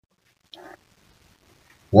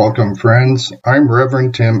Welcome, friends. I'm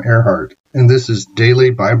Reverend Tim Earhart, and this is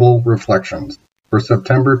Daily Bible Reflections for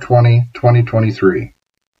September 20, 2023.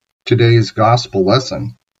 Today's Gospel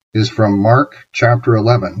lesson is from Mark chapter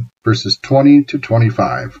 11, verses 20 to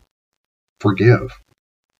 25. Forgive.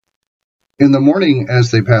 In the morning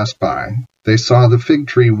as they passed by, they saw the fig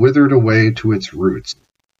tree withered away to its roots.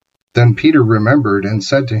 Then Peter remembered and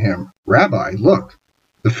said to him, "Rabbi, look,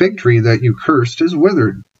 the fig tree that you cursed is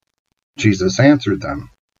withered." Jesus answered them,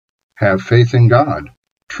 "Have faith in God.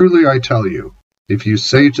 Truly I tell you, if you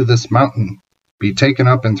say to this mountain, 'Be taken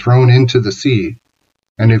up and thrown into the sea,'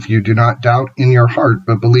 and if you do not doubt in your heart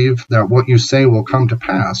but believe that what you say will come to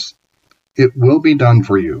pass, it will be done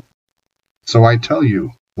for you. So I tell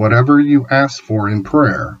you, whatever you ask for in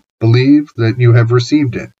prayer, believe that you have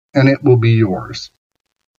received it, and it will be yours.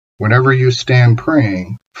 Whenever you stand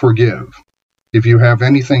praying, forgive, if you have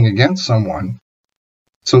anything against someone,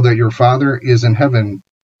 so that your Father is in heaven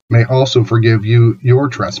may also forgive you your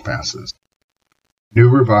trespasses." New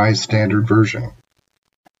Revised Standard Version.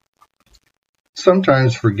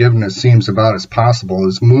 Sometimes forgiveness seems about as possible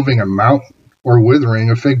as moving a mountain or withering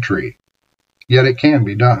a fig tree. Yet it can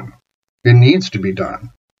be done. It needs to be done.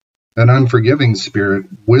 An unforgiving spirit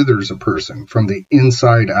withers a person from the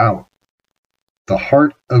inside out. The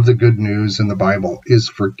heart of the good news in the Bible is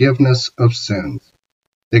forgiveness of sins.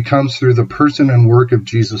 It comes through the person and work of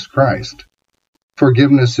Jesus Christ.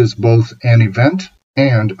 Forgiveness is both an event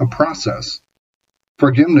and a process.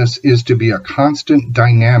 Forgiveness is to be a constant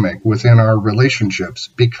dynamic within our relationships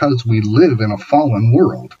because we live in a fallen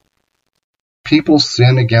world. People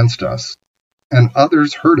sin against us, and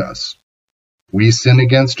others hurt us. We sin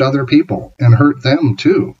against other people and hurt them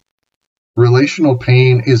too. Relational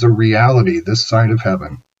pain is a reality this side of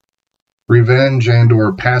heaven. Revenge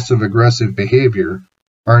and/or passive-aggressive behavior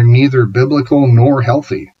are neither biblical nor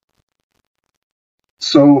healthy.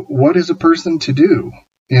 So what is a person to do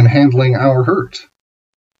in handling our hurt?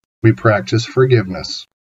 We practice forgiveness.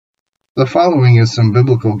 The following is some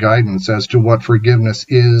biblical guidance as to what forgiveness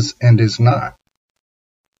is and is not.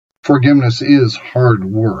 Forgiveness is hard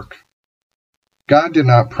work. God did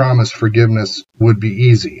not promise forgiveness would be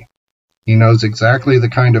easy. He knows exactly the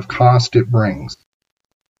kind of cost it brings.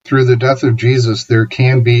 Through the death of Jesus, there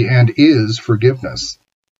can be and is forgiveness.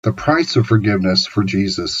 The price of forgiveness for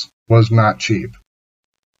Jesus was not cheap.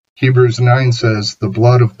 Hebrews 9 says, "The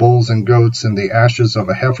blood of bulls and goats and the ashes of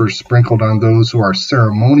a heifer sprinkled on those who are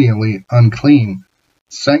ceremonially unclean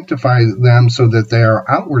sanctify them so that they are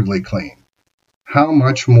outwardly clean. How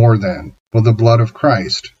much more then will the blood of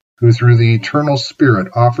Christ, who through the eternal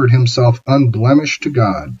Spirit offered himself unblemished to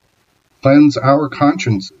God, cleanse our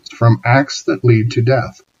consciences from acts that lead to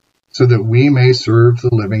death, so that we may serve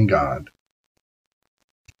the living God?"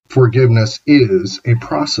 Forgiveness is a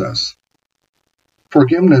process.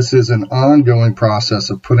 Forgiveness is an ongoing process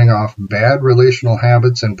of putting off bad relational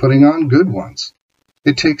habits and putting on good ones.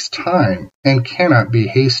 It takes time and cannot be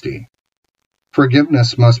hasty.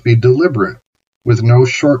 Forgiveness must be deliberate, with no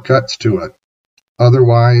shortcuts to it.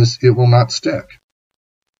 Otherwise, it will not stick.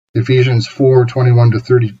 Ephesians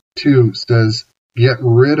 4:21-32 says, "Get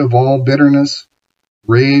rid of all bitterness,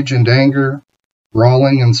 rage and anger,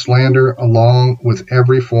 brawling and slander, along with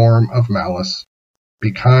every form of malice.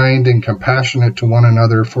 Be kind and compassionate to one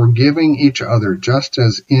another, forgiving each other, just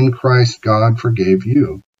as in Christ God forgave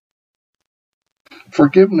you."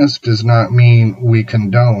 Forgiveness does not mean we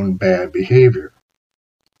condone bad behavior.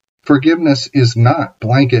 Forgiveness is not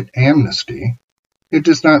blanket amnesty. It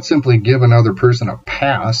does not simply give another person a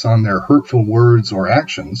pass on their hurtful words or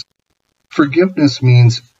actions. Forgiveness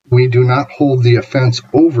means we do not hold the offense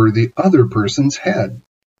over the other person's head.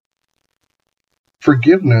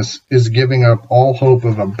 Forgiveness is giving up all hope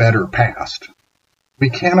of a better past.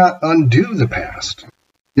 We cannot undo the past,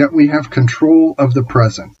 yet we have control of the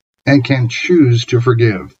present and can choose to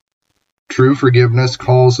forgive. True forgiveness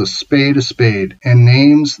calls a spade and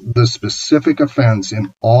names the specific offense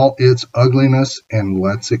in all its ugliness and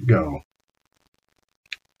lets it go.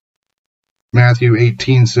 Matthew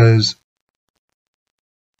 18 says,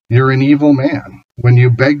 "You're an evil man. When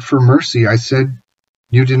you begged for mercy, I said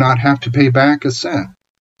you do not have to pay back a cent.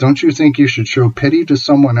 Don't you think you should show pity to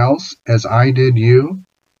someone else as I did you?"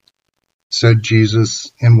 said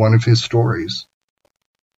Jesus in one of his stories.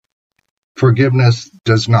 Forgiveness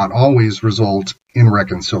does not always result in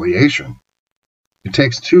reconciliation. It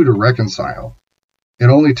takes two to reconcile. It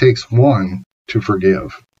only takes one to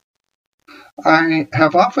forgive. I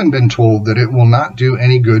have often been told that it will not do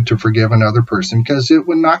any good to forgive another person because it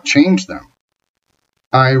would not change them.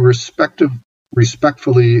 I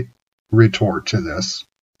respectfully retort to this,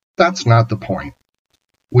 that's not the point.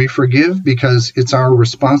 We forgive because it's our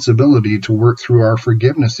responsibility to work through our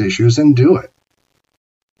forgiveness issues and do it.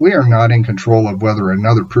 We are not in control of whether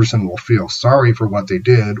another person will feel sorry for what they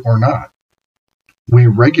did or not. We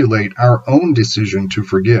regulate our own decision to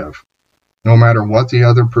forgive, no matter what the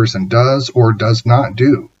other person does or does not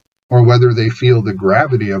do, or whether they feel the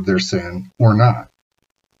gravity of their sin or not.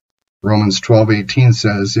 Romans 12:18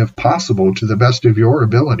 says, if possible, to the best of your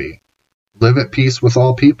ability, live at peace with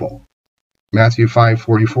all people. Matthew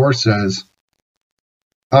 5:44 says,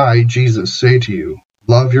 I, Jesus, say to you,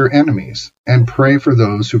 love your enemies and pray for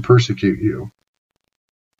those who persecute you.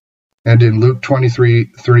 And in Luke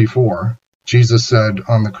 23:34, Jesus said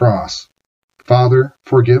on the cross, Father,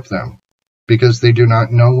 forgive them, because they do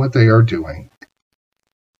not know what they are doing.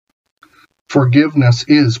 Forgiveness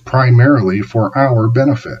is primarily for our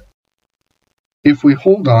benefit. If we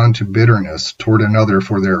hold on to bitterness toward another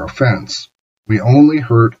for their offense, we only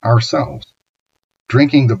hurt ourselves.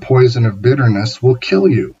 Drinking the poison of bitterness will kill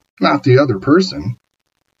you, not the other person.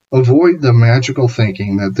 Avoid the magical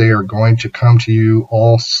thinking that they are going to come to you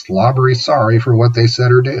all slobbery sorry for what they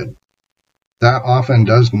said or did. That often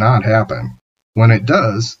does not happen. When it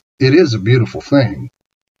does, it is a beautiful thing.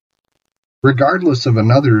 Regardless of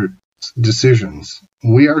another's decisions,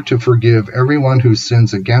 we are to forgive everyone who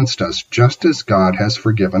sins against us just as God has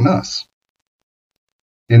forgiven us.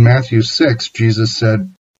 In Matthew 6, Jesus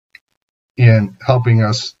said, in helping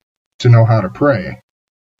us to know how to pray,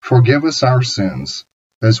 forgive us our sins,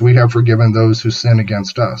 as we have forgiven those who sin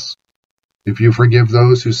against us. If you forgive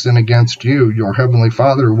those who sin against you, your heavenly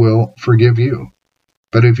Father will forgive you.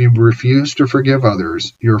 But if you refuse to forgive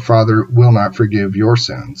others, your Father will not forgive your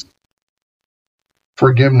sins.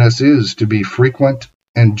 Forgiveness is to be frequent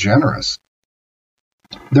and generous.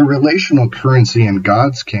 The relational currency in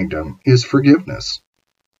God's kingdom is forgiveness.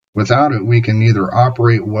 Without it, we can neither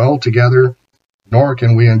operate well together, nor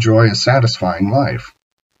can we enjoy a satisfying life.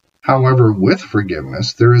 However, with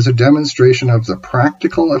forgiveness, there is a demonstration of the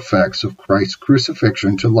practical effects of Christ's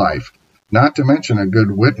crucifixion to life, not to mention a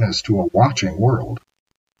good witness to a watching world.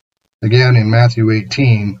 Again, in Matthew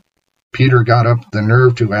 18, Peter got up the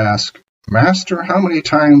nerve to ask, Master, how many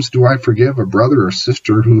times do I forgive a brother or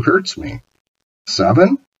sister who hurts me?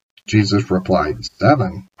 7? Jesus replied,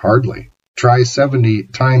 7? Hardly. Try 70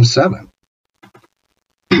 times 7.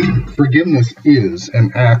 Forgiveness is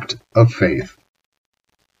an act of faith.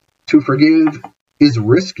 To forgive is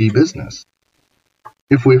risky business.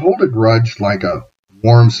 If we hold a grudge like a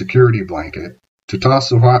warm security blanket, to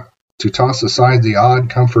toss aside the odd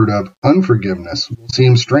comfort of unforgiveness will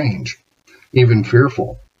seem strange, even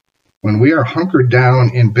fearful. When we are hunkered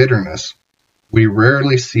down in bitterness, we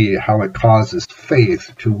rarely see how it causes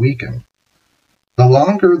faith to weaken. The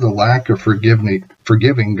longer the lack of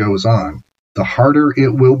forgiving goes on, the harder it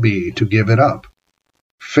will be to give it up.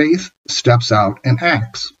 Faith steps out and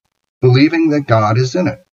acts, believing that God is in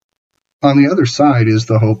it. On the other side is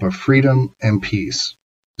the hope of freedom and peace.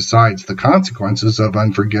 Besides, the consequences of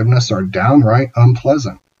unforgiveness are downright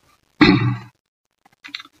unpleasant.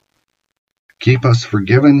 Keep us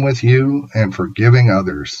forgiven with you and forgiving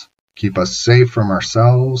others. Keep us safe from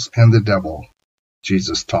ourselves and the devil.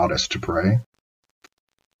 Jesus taught us to pray.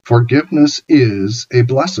 Forgiveness is a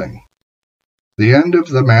blessing. The end of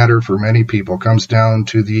the matter for many people comes down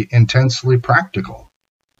to the intensely practical.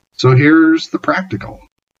 So here's the practical.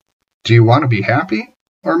 Do you want to be happy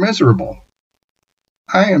or miserable?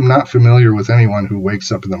 I am not familiar with anyone who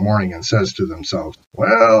wakes up in the morning and says to themselves,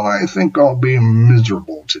 well, I think I'll be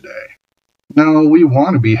miserable today. No, we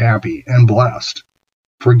want to be happy and blessed.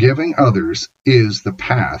 Forgiving others is the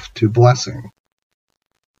path to blessing.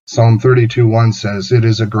 Psalm 32:1 says, it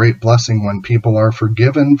is a great blessing when people are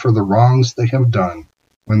forgiven for the wrongs they have done,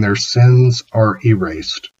 when their sins are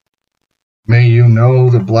erased. May you know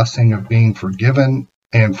the blessing of being forgiven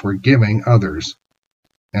and forgiving others.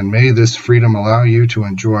 And may this freedom allow you to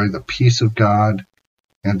enjoy the peace of God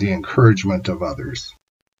and the encouragement of others.